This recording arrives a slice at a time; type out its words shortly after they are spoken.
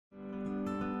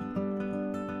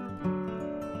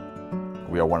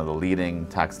We are one of the leading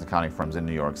tax and accounting firms in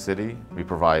New York City. We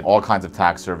provide all kinds of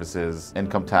tax services,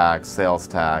 income tax, sales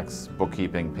tax,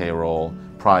 bookkeeping, payroll,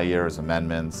 prior years,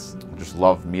 amendments. We just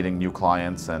love meeting new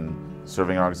clients and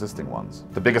serving our existing ones.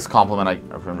 The biggest compliment I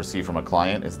can receive from a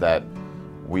client is that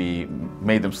we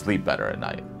made them sleep better at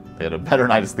night. They had a better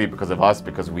night of sleep because of us,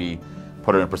 because we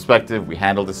put it in perspective, we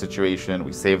handled the situation,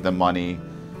 we saved them money.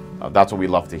 That's what we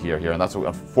love to hear here, and that's what,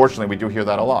 unfortunately, we do hear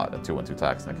that a lot at 212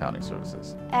 Tax and Accounting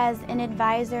Services. As an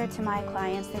advisor to my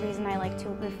clients, the reason I like to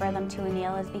refer them to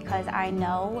Anil is because I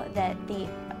know that the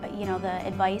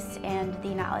advice and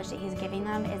the knowledge that he's giving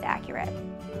them is accurate.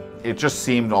 It just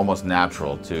seemed almost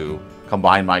natural to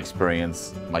combine my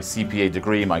experience, my CPA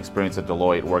degree, my experience at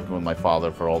Deloitte, working with my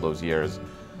father for all those years,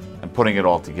 and putting it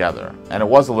all together. And it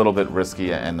was a little bit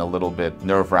risky and a little bit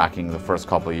nerve-wracking the first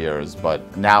couple of years,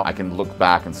 but now I can look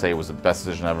back and say it was the best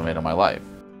decision I ever made in my life.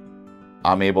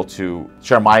 I'm able to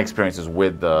share my experiences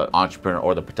with the entrepreneur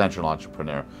or the potential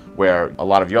entrepreneur, where a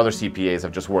lot of your other CPAs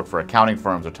have just worked for accounting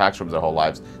firms or tax firms their whole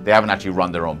lives. They haven't actually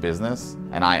run their own business,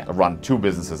 and I run 2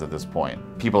 businesses at this point.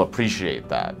 People appreciate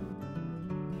that.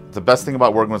 The best thing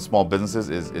about working with small businesses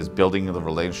is building the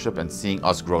relationship and seeing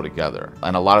us grow together.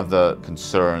 And a lot of the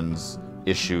concerns,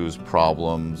 issues,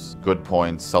 problems, good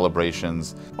points,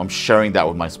 celebrations, I'm sharing that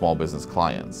with my small business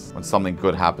clients. When something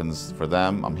good happens for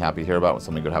them, I'm happy to hear about it. When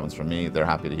something good happens for me, they're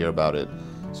happy to hear about it.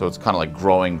 So it's kind of like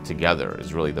growing together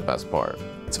is really the best part.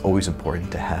 It's always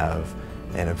important to have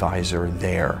an advisor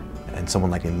there, and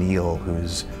someone like Anil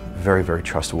who's very, very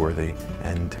trustworthy,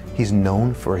 and he's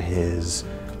known for his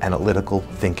analytical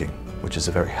thinking, which is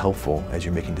very helpful as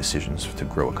you're making decisions to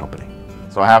grow a company.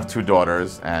 So I have 2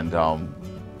 daughters, and of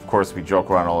course we joke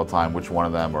around all the time which one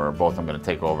of them or both I'm going to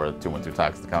take over 212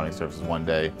 Tax and Accounting Services one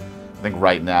day. I think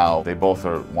right now they both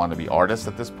want to be artists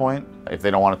at this point. If they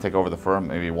don't want to take over the firm,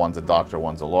 maybe one's a doctor,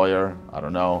 one's a lawyer, I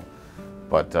don't know.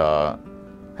 But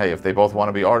hey, if they both want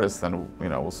to be artists, then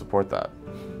we'll support that.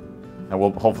 And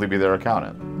we'll hopefully be their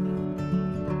accountant.